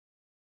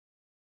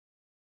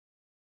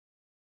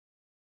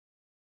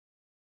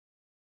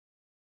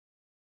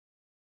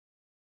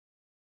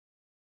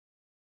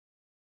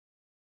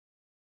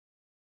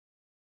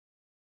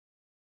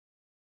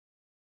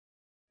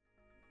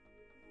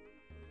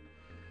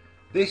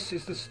This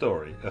is the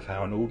story of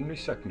how an ordinary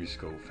secondary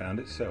school found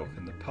itself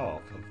in the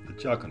path of the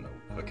juggernaut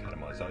of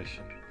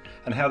academisation,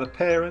 and how the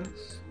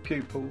parents,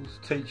 pupils,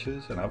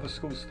 teachers and other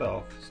school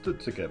staff stood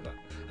together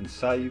and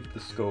saved the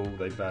school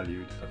they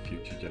valued for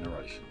future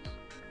generations.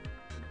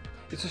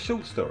 It's a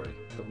short story,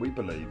 but we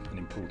believe an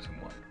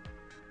important one.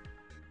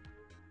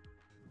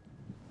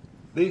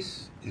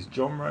 This is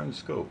John Roan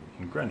School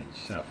in Greenwich,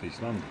 South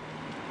East London.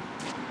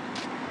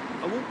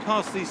 I walk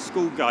past these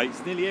school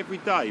gates nearly every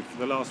day for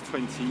the last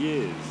 20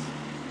 years.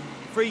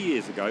 3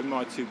 years ago,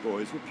 my two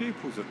boys were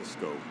pupils at the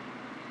school.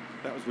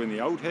 That was when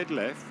the old head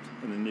left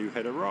and the new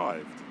head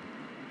arrived.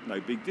 No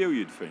big deal,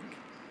 you'd think.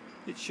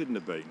 It shouldn't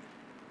have been.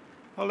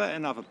 I'll let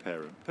another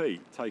parent,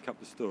 Pete, take up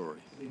the story.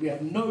 We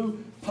have no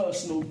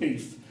personal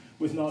beef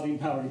with Nadine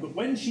Powery, but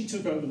when she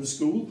took over the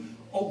school,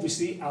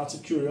 obviously out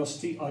of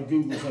curiosity, I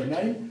googled her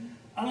name,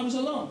 and I was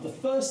alarmed. The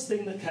first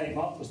thing that came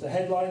up was the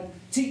headline,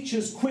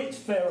 "Teachers quit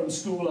Fareham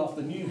School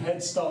after new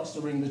head starts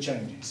to ring the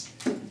changes."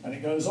 And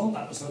it goes on,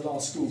 that was her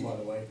last school, by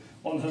the way.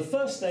 On her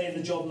first day in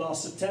the job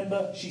last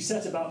September, she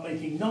set about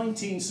making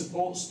 19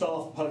 support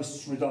staff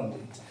posts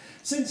redundant.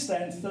 Since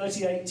then,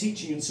 38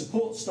 teaching and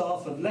support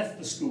staff have left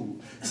the school.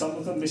 Some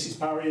of them, Mrs.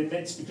 Powery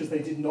admits, because they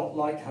did not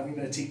like having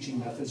their teaching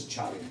methods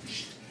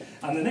challenged.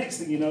 And the next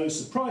thing you know,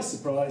 surprise,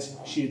 surprise,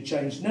 she had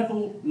changed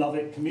Neville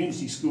Lovett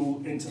Community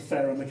School into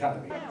Fareham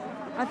Academy.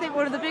 I think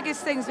one of the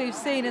biggest things we've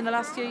seen in the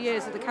last few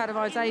years of the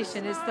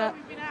Academisation is that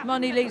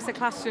money leaves the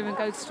classroom and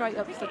goes straight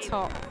up to the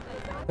top.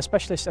 A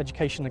specialist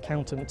education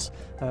accountant,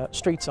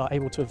 Streets are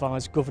able to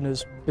advise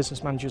governors,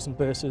 business managers and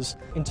bursars.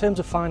 In terms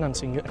of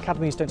financing,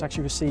 academies don't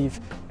actually receive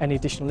any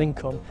additional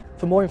income.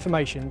 For more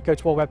information, go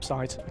to our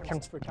website,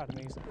 Accounts for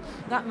Academies.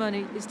 That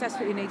money is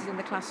desperately needed in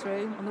the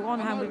classroom. On the one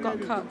hand, we've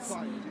got cuts,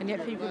 and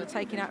yet people are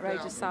taking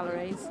outrageous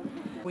salaries.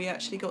 We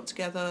actually got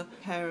together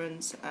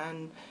parents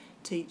and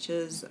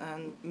teachers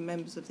and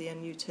members of the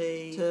NUT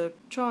to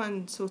try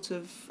and sort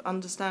of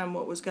understand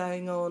what was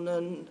going on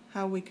and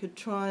how we could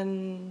try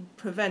and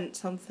prevent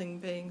something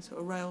being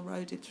sort of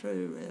railroaded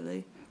through,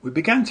 really. We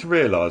began to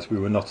realise we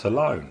were not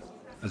alone,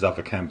 as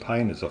other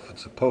campaigners offered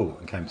support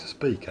and came to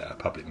speak at our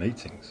public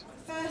meetings.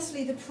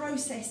 Firstly, the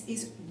process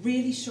is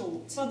really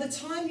short. By the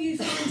time you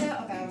find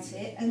out about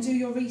it and do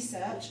your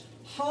research,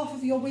 half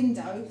of your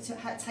window to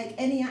take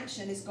any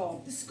action is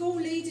gone. The school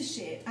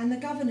leadership and the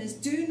governors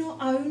do not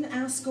own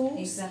our schools.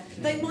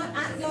 Exactly. They might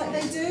act like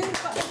they do,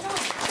 but they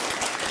don't.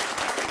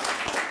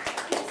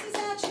 This is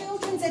our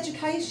children's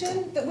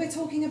education that we're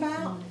talking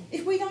about.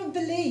 If we don't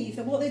believe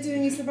that what they're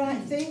doing is the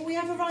right thing, we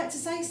have a right to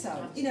say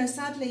so. You know,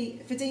 sadly,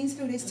 for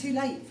Deansfield, it's too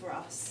late for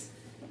us.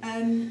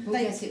 We'll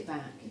get it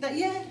back.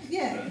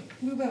 Yeah,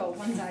 we will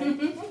one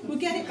day. We'll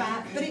get it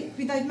back, but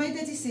they've made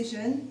their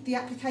decision. The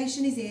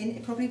application is in.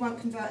 It probably won't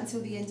convert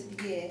until the end of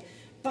the year.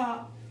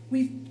 But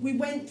we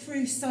went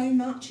through so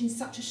much in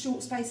such a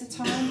short space of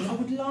time. I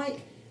would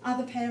like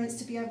other parents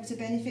to be able to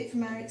benefit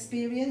from our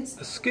experience.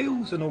 The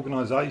skills and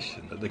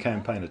organisation that the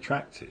campaign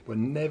attracted were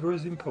never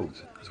as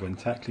important as when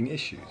tackling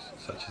issues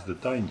such as the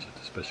danger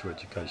to special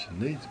education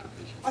needs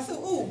provision. I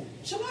thought,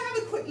 shall I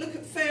have a quick look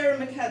at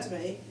Fareham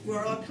Academy,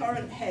 where our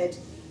current head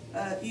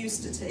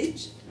used to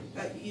teach,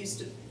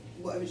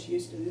 whatever she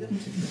used to do.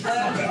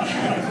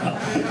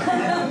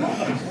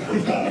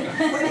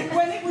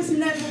 When it was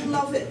Neville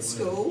Lovett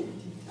School,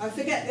 I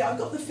forget, I've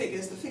got the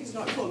figures are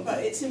not important,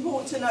 but it's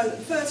important to know that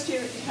the first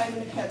year it became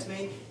an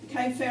academy,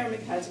 became Fareham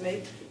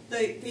Academy,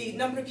 the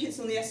number of kids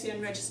on the SEN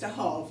register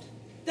halved.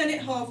 Then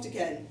it halved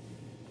again.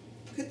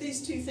 Could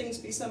these two things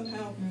be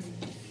somehow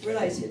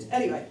related?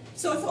 Anyway,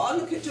 so I thought I'll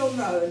look at John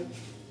Roan.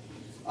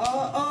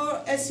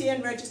 Our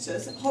SEN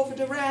registers have hovered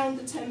around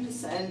the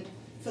 10%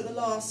 for the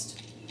last,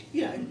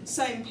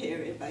 same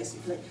period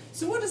basically.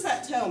 So what does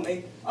that tell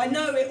me? I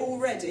know it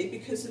already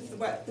because of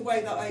the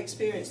way that I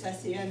experienced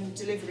SEN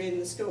delivery in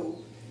the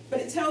school, but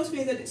it tells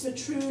me that it's a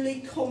truly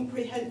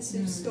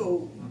comprehensive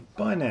school.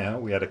 By now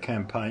we had a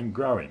campaign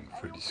growing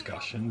through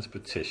discussions,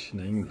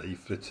 petitioning,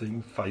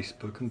 leafleting,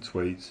 Facebook and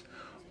tweets,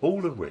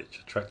 all of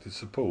which attracted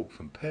support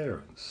from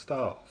parents,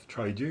 staff,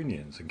 trade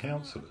unions and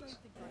councillors.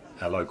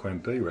 Our local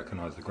MP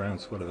recognised the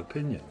groundswell of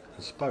opinion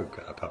and spoke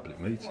at a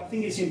public meeting. I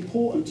think it's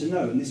important to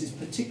note, and this is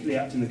particularly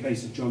apt in the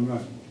case of John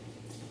Roan,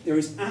 there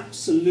is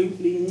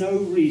absolutely no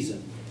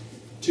reason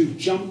to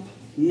jump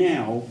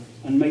now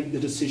and make the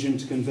decision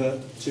to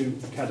convert to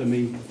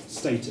academy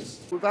status.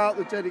 Without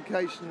the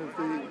dedication of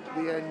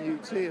the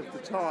NUT of the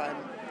time,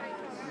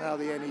 now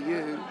the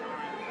NEU,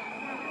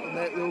 and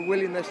their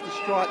willingness to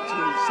strike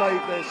to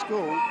save their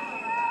school,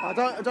 I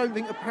don't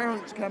think the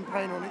parents'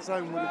 campaign on its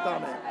own would have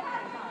done it.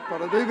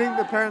 But I do think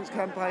the parents'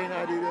 campaign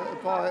added a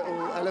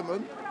vital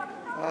element.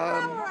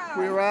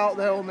 We were out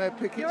there on their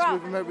pickets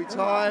with them every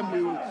time.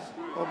 We were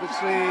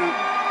obviously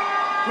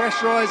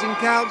pressurising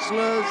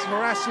councillors,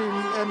 harassing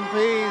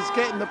MPs,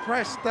 getting the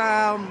press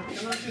down.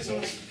 Can I just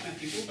ask,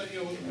 Matthew, what about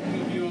your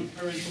view on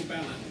parental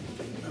ban?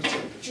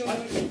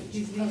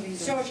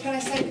 George, can I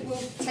say that we'll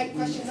take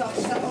questions after?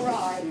 Is that all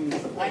right?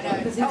 I know.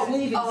 Because he's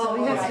leaving, so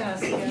he has to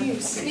ask. You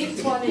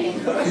sneaked one in.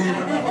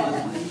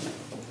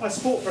 I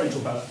support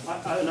parental ballot,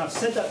 and I've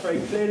said that very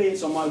clearly.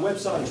 It's on my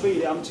website. I tweeted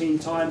it umpteen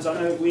times. I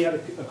know we had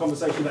a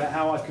conversation about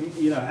how I can,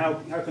 how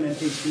can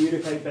MPs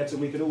communicate better.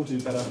 We could all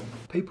do better.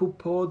 People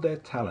poured their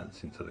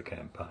talents into the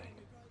campaign,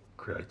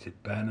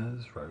 created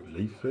banners, wrote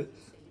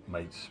leaflets,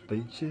 made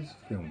speeches,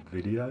 filmed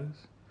videos,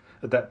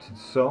 adapted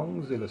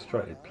songs,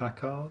 illustrated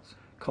placards,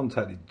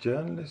 contacted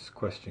journalists,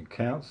 questioned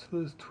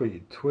councillors,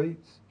 tweeted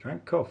tweets,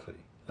 drank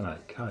coffee and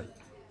ate cake.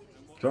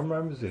 John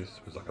Roan Resists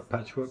was like a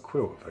patchwork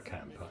quilt of a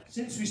campaign.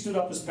 Since we stood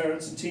up as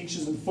parents and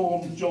teachers and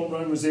formed John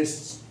Roan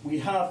Resists, we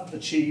have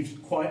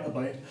achieved quite a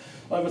bit.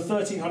 Over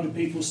 1,300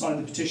 people signed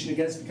the petition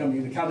against becoming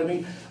an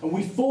academy, and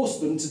we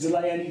forced them to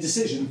delay any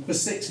decision for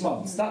 6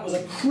 months. That was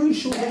a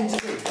crucial thing to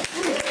do. It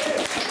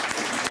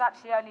was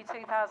actually only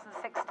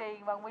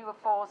 2016 when we were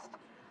forced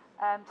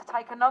to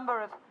take a number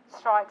of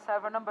strikes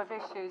over a number of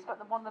issues, but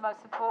one of the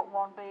most important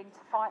one being to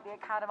fight the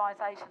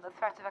academisation, the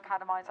threat of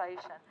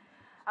academisation.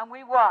 And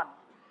we won.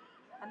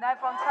 And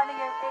therefore I'm telling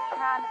you, it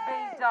can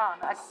be done.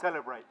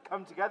 Celebrate.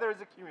 Come together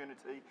as a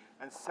community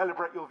and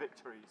celebrate your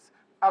victories.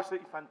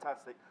 Absolutely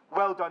fantastic.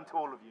 Well done to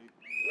all of you.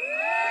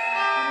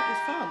 And it was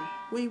fun.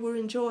 We were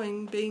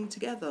enjoying being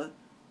together.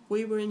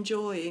 We were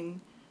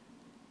enjoying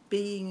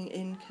being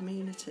in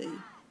community.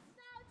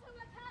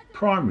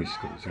 Primary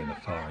schools are in the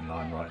firing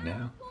line right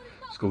now.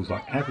 Schools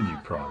like Avenue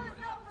Primary,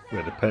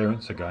 where the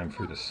parents are going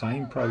through the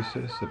same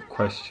process of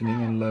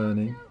questioning and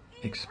learning,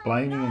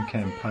 explaining and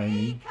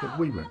campaigning that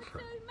we went through.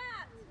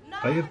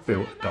 They have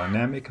built a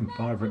dynamic and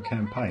vibrant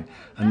campaign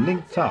and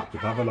linked up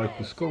with other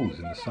local schools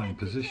in the same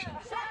position.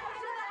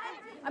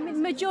 I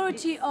mean,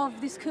 majority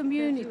of this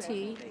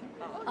community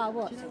are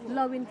what?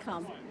 Low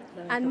income.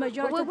 And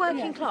majority we're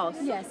working class.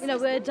 Yes. You know,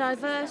 we're a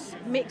diverse,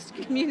 mixed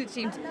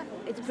community.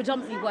 It's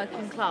predominantly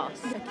working class.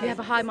 Okay. We have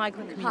a high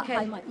migrant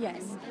community.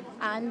 Yes.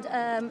 And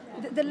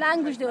the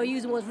language they were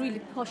using was really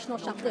posh,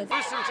 not up there.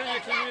 Listen to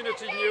your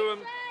community, Newham.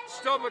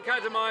 Stop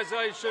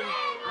academisation.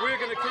 We're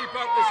going to keep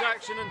up this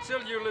action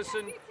until you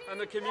listen, and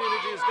the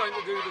community is going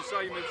to do the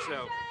same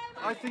itself.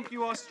 I think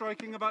you are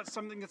striking about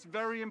something that's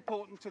very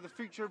important to the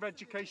future of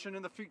education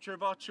and the future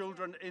of our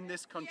children in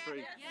this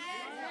country.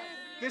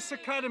 This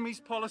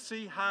Academies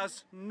policy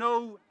has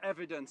no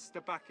evidence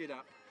to back it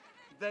up.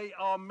 They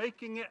are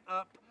making it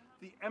up.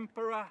 The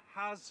emperor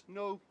has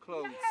no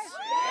clothes.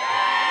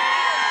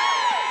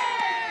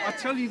 I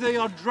tell you, they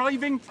are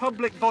driving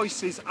public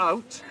voices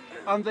out,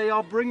 and they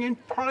are bringing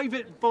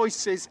private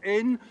voices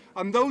in,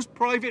 and those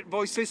private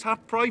voices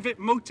have private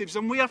motives,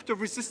 and we have to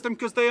resist them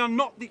because they are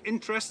not the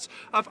interests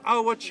of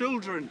our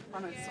children.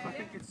 And I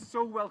think it's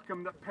so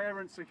welcome that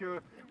parents are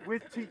here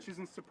with teachers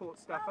and support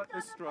staff at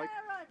this strike.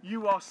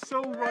 You are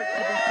so right to be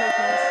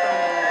taking a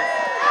stand on this.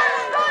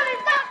 Shame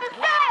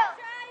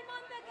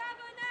on the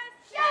governors!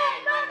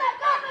 Shame on the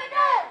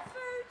governors!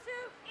 Food to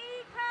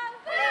eco!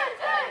 Food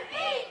to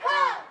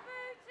eco!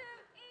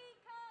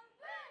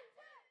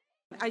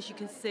 As you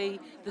can see,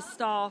 the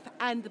staff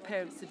and the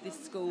parents of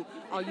this school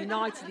are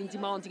united in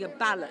demanding a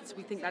ballot.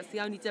 We think that's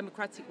the only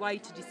democratic way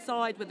to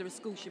decide whether a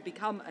school should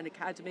become an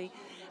academy,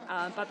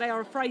 but they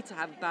are afraid to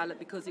have a ballot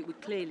because it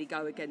would clearly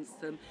go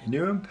against them.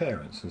 Newham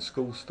parents and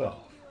school staff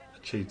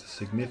achieved a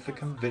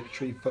significant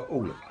victory for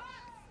all of us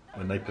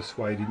when they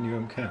persuaded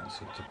Newham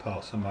Council to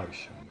pass a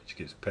motion which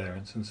gives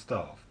parents and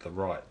staff the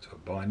right to a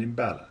binding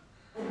ballot.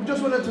 We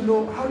just wanted to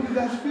know how you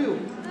guys feel.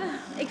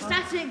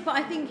 Ecstatic, but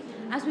I think,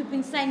 as we've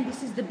been saying,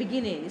 this is the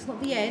beginning. It's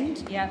not the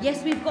end. Yeah.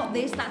 Yes, we've got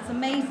this. That's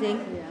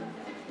amazing. Yeah.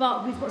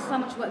 But we've got so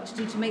much work to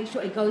do to make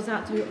sure it goes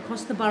out to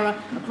across the borough,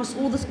 across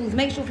all the schools,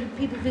 make sure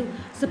people feel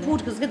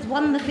supported. Because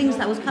one of the things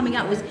that was coming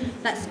out was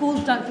that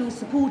schools don't feel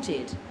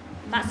supported.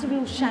 That's a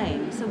real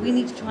shame. So we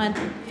need to try and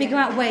figure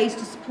out ways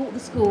to support the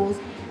schools.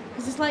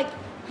 Because it's like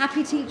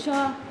happy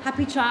teacher,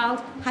 happy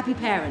child, happy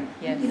parent.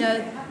 Yes. You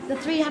know, the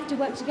three have to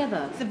work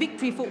together. It's a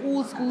victory for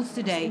all schools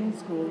today. All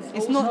schools.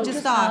 It's not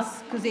just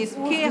us, because it's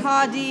Keir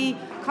Hardy,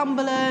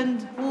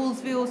 Cumberland,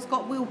 Hallsville,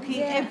 Scott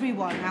Wilkie,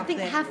 everyone out there. I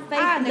think have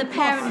faith in the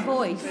parent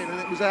voice. And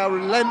it was our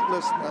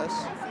relentlessness,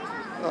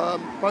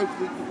 both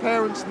the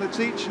parents and the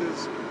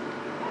teachers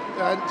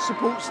and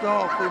support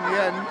staff in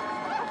the end,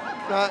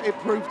 that it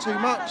proved too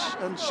much,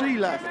 and she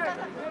left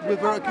with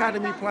her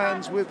academy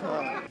plans with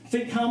her.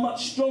 Think how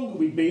much stronger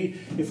we'd be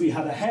if we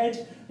had a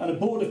head and a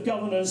board of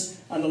governors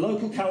and a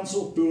local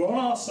council who are on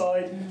our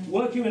side,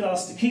 working with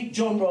us to keep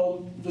John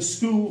Roan the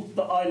school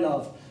that I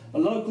love. A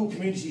local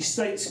community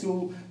state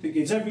school that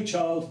gives every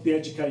child the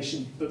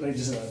education that they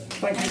deserve.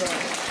 Thank you very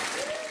much.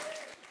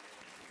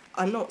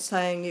 I'm not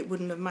saying it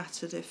wouldn't have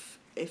mattered if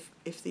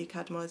the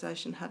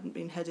academisation hadn't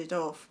been headed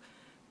off,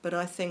 but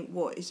I think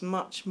what is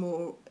much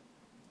more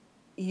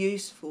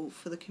useful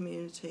for the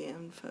community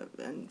and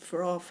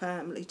for our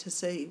family to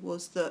see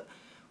was that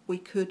we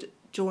could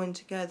join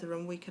together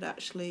and we could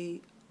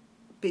actually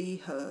be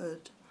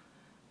heard,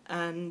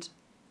 and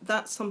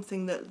that's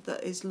something that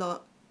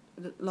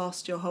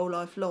lasts your whole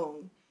life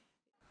long.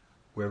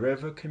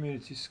 Wherever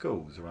community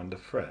schools are under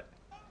threat,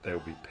 there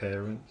will be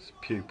parents,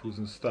 pupils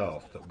and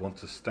staff that want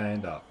to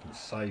stand up and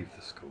save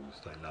the schools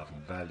they love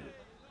and value.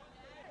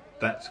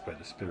 That's where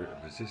the spirit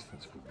of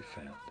resistance will be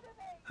found,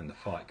 and the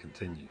fight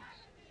continues.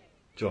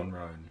 John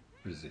Roan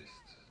resists.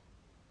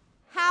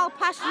 How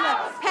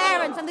passionate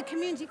parents and the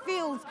community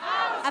feels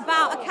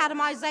about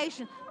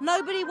academisation.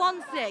 Nobody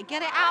wants it.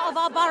 Get it out of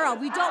our borough.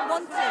 We don't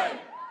want it.